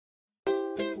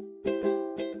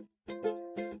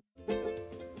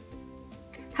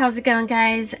How's it going,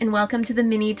 guys? And welcome to the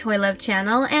Mini Toy Love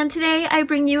channel. And today I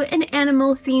bring you an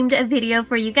animal themed video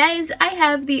for you guys. I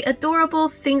have the adorable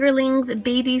Fingerlings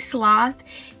baby sloth.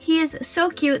 He is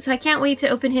so cute, so I can't wait to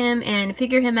open him and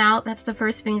figure him out. That's the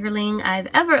first Fingerling I've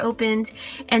ever opened.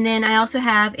 And then I also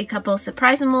have a couple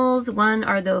Surprizamals. One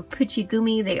are the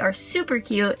Puchigumi. They are super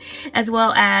cute, as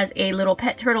well as a little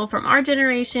pet turtle from our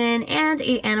generation and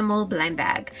a animal blind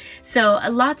bag. So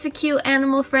lots of cute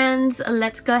animal friends.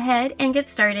 Let's go ahead and get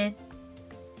started.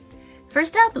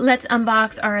 First up, let's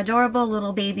unbox our adorable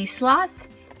little baby sloth.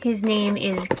 His name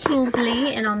is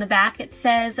Kingsley, and on the back it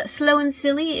says, "Slow and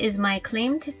silly is my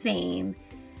claim to fame."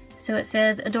 So it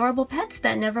says, adorable pets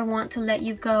that never want to let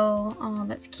you go. Oh,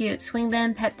 that's cute. Swing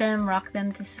them, pet them, rock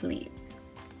them to sleep.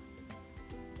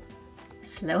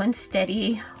 Slow and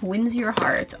steady wins your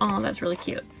heart. Oh, that's really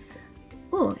cute.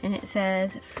 Ooh, and it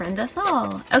says, friend us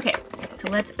all. Okay, so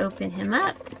let's open him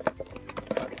up.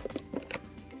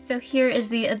 So here is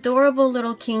the adorable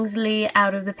little Kingsley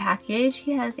out of the package.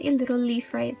 He has a little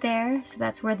leaf right there. So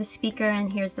that's where the speaker, and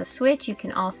here's the switch. You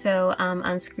can also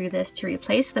unscrew this to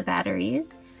replace the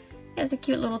batteries. He has a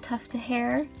cute little tuft of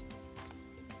hair.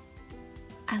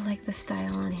 I like the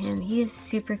style on him. He is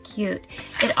super cute.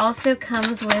 It also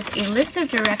comes with a list of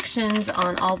directions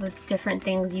on all the different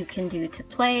things you can do to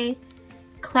play.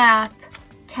 Clap,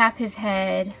 tap his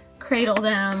head, cradle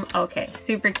them. Okay,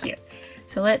 super cute.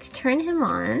 So let's turn him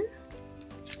on.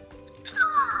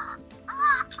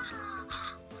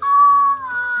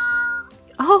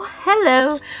 Oh,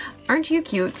 hello! Aren't you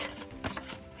cute?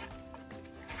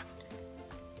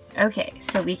 Okay,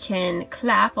 so we can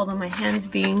clap, although my hand's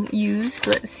being used.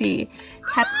 Let's see.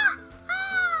 Tap.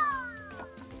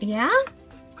 Yeah?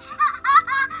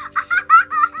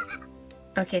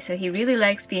 Okay, so he really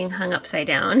likes being hung upside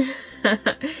down.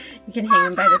 You can hang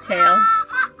him by the tail.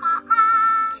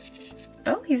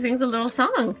 Oh, he sings a little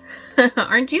song.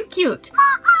 Aren't you cute?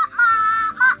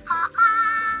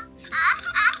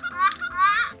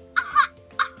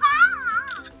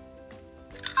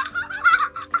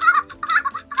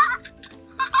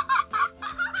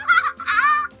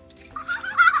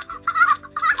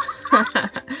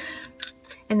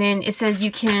 And then it says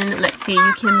you can, let's see,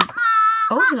 you can,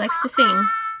 oh, he likes to sing.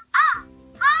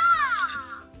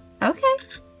 Okay.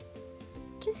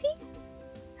 Can see?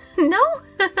 No?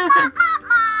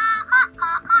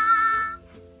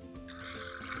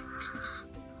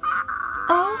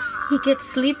 Oh, he gets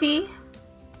sleepy,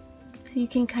 so you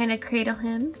can kind of cradle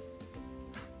him.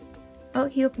 Oh,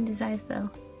 he opened his eyes though.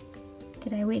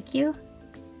 Did I wake you?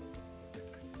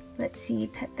 Let's see,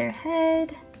 pet their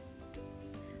head.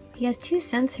 He has two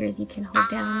sensors you can hold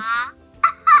down.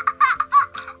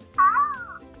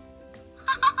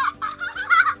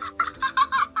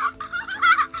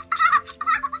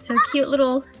 So cute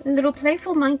little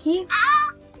playful monkey.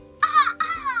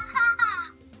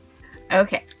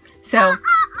 Okay, so,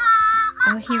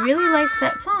 oh, he really likes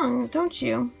that song, don't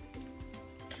you?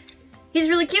 He's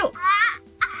really cute.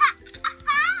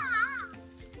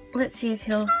 Let's see if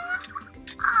he'll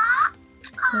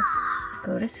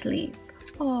go to sleep.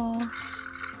 Oh.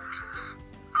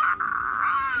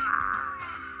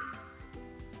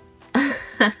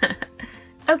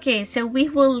 Okay, so we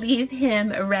will leave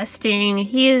him resting.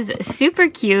 He is super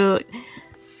cute.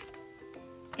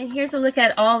 And here's a look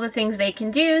at all the things they can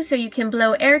do. So you can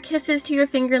blow air kisses to your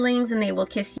Fingerlings and they will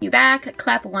kiss you back.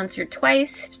 Clap once or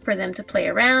twice for them to play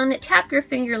around. Tap your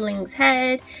Fingerling's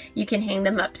head. You can hang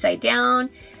them upside down.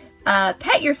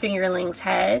 Pet your Fingerling's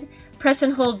head. Press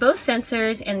and hold both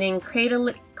sensors and then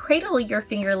cradle your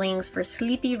Fingerlings for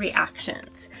sleepy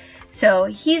reactions. So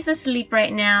he's asleep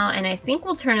right now, and I think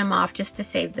we'll turn him off just to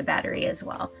save the battery as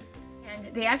well. And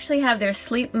they actually have their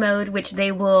sleep mode, which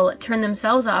they will turn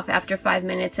themselves off after 5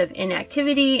 minutes of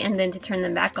inactivity, and then to turn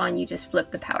them back on, you just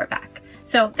flip the power back.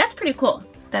 So that's pretty cool.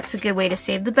 That's a good way to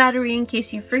save the battery in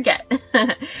case you forget.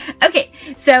 Okay,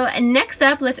 so next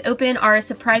up, let's open our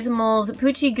Surprizamals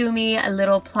Puchigumi, a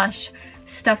little plush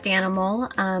stuffed animal.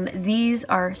 These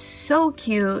are so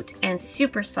cute and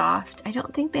super soft. I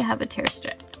don't think they have a tear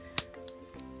strip.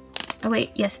 Oh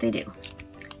wait, yes they do.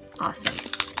 Awesome.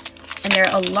 And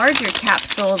they're a larger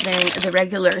capsule than the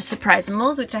regular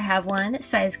Surprizamals, which I have one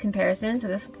size comparison. So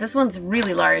this one's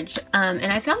really large. And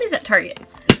I found these at Target.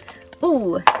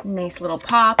 Ooh, nice little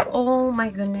pop. Oh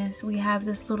my goodness, we have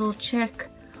this little chick.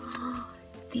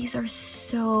 These are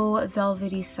so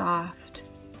velvety soft.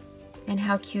 And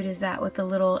how cute is that with the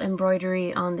little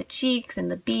embroidery on the cheeks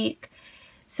and the beak.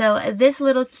 So this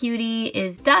little cutie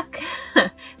is duck,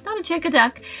 not a chick, a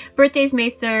duck. Birthday's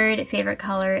May 3rd, favorite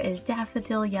color is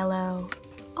daffodil yellow.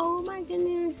 Oh my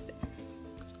goodness.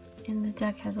 And the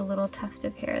duck has a little tuft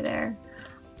of hair there.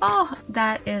 Oh,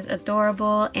 that is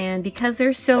adorable. And because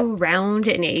they're so round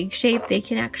and egg-shaped, they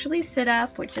can actually sit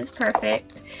up, which is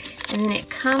perfect. And then it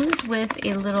comes with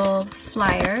a little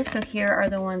flyer. So here are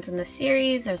the ones in the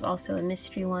series. There's also a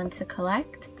mystery one to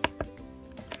collect.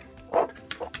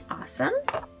 Awesome.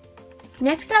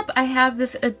 Next up, I have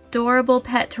this adorable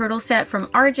pet turtle set from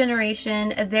our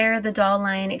generation. They're the doll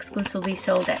line exclusively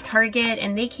sold at Target,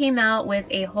 and they came out with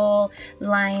a whole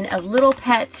line of little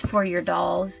pets for your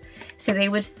dolls. So they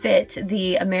would fit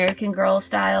the American Girl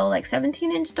style, like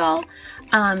 17-inch doll.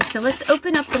 So let's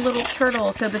open up the little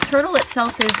turtle. So the turtle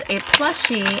itself is a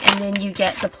plushie, and then you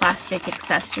get the plastic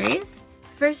accessories.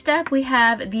 First up, we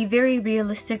have the very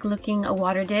realistic looking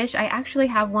water dish. I actually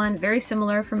have one very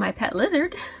similar for my pet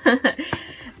lizard.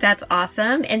 That's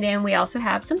awesome. And then we also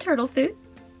have some turtle food.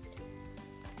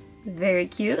 Very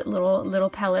cute, little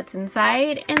pellets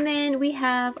inside. And then we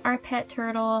have our pet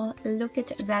turtle. Look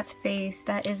at that face,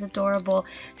 that is adorable.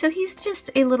 So he's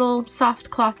just a little soft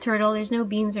cloth turtle. There's no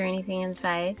beans or anything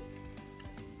inside.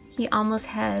 He almost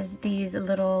has these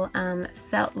little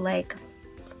felt-like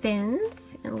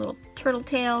fins and a little turtle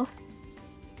tail.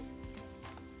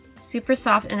 Super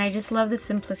soft, and I just love the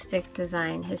simplistic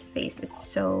design. His face is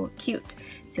so cute.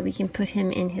 So we can put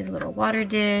him in his little water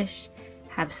dish,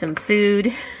 have some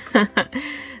food.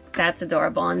 That's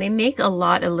adorable, and they make a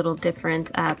lot of little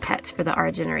different pets for the Our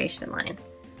Generation line.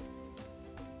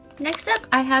 Next up,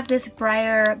 I have this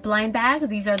Breyer blind bag.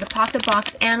 These are the pocket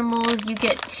box animals. You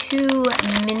get 2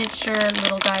 miniature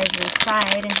little guys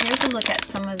inside, and here's a look at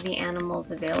some of the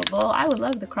animals available. I would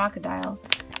love the crocodile.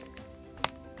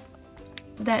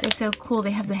 That is so cool. They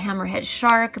have the hammerhead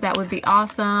shark. That would be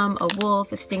awesome. A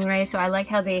wolf, a stingray. So I like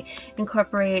how they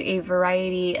incorporate a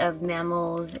variety of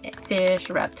mammals, fish,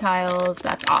 reptiles.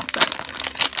 That's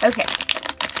awesome. Okay,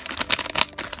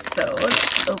 so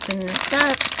let's open this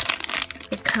up.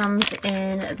 It comes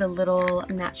in the little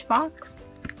matchbox.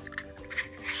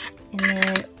 And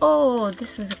then, oh,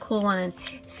 this is a cool one.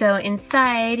 So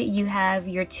inside you have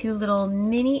your 2 little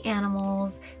mini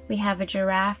animals. We have a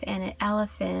giraffe and an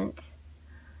elephant.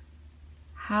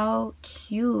 How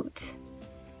cute.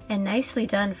 And nicely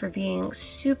done for being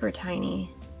super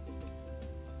tiny.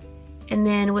 And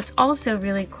then what's also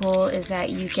really cool is that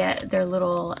you get their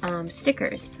little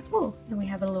stickers. Oh, and we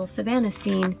have a little savannah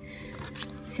scene.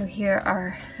 So here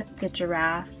are the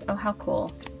giraffes. Oh, how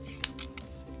cool.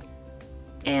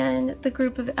 And the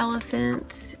group of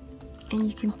elephants. And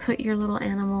you can put your little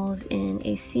animals in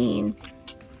a scene.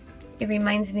 It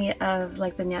reminds me of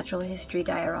like the natural history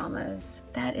dioramas.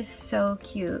 That is so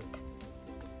cute.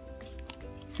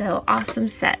 So awesome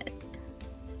set.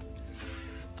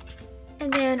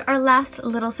 And then our last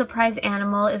little surprise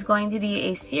animal is going to be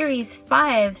a Series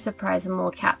 5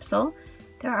 Surprizamals capsule.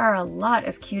 There are a lot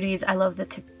of cuties. I love the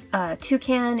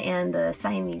toucan and the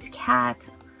Siamese cat.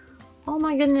 Oh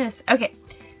my goodness. Okay,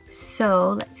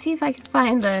 so let's see if I can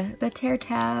find the tear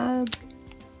tab.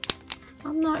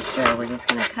 I'm not sure. We're just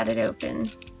going to cut it open.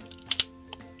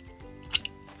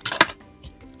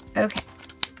 Okay.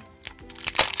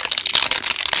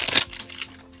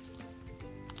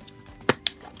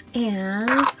 And,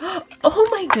 oh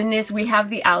my goodness, we have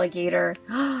the alligator.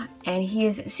 And he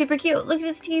is super cute. Look at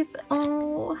his teeth.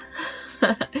 Oh.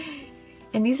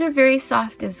 And these are very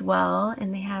soft as well.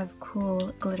 And they have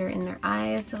cool glitter in their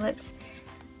eyes. So let's,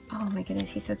 oh my goodness,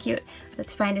 he's so cute.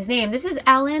 Let's find his name. This is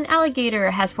Alan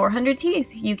Alligator. Has 400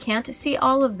 teeth. You can't see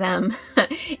all of them.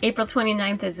 April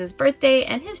 29th is his birthday,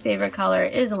 and his favorite color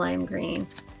is lime green.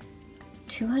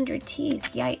 200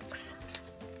 teeth. Yikes.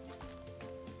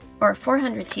 Or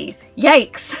 400 teeth.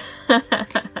 Yikes!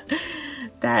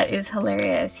 That is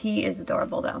hilarious. He is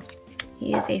adorable though.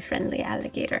 He is a friendly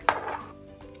alligator.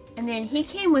 And then he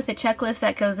came with a checklist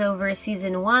that goes over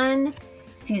Season 1,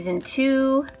 Season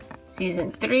 2,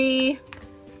 Season 3,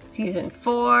 Season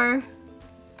 4,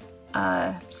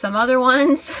 some other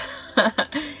ones.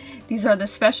 These are the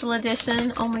special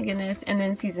edition. Oh my goodness. And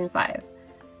then Season 5.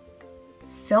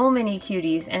 So many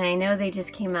cuties, and I know they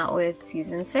just came out with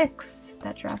Season 6.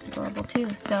 That giraffe's adorable too.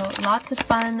 So lots of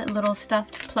fun little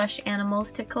stuffed plush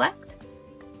animals to collect.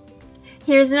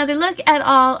 Here's another look at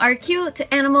all our cute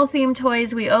animal themed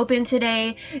toys we opened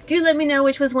today. Do let me know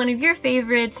which was one of your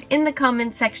favorites in the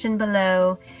comments section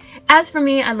below. As for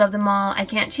me, I love them all. I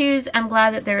can't choose. I'm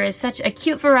glad that there is such a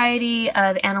cute variety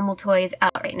of animal toys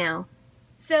out right now.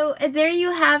 So there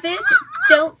you have it.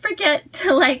 Don't forget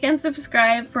to like and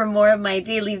subscribe for more of my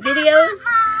daily videos.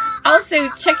 Also,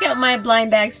 check out my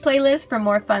Blind Bags playlist for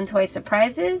more fun toy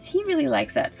surprises. He really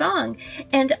likes that song.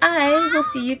 And I will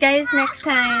see you guys next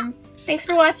time. Thanks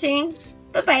for watching.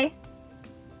 Bye-bye.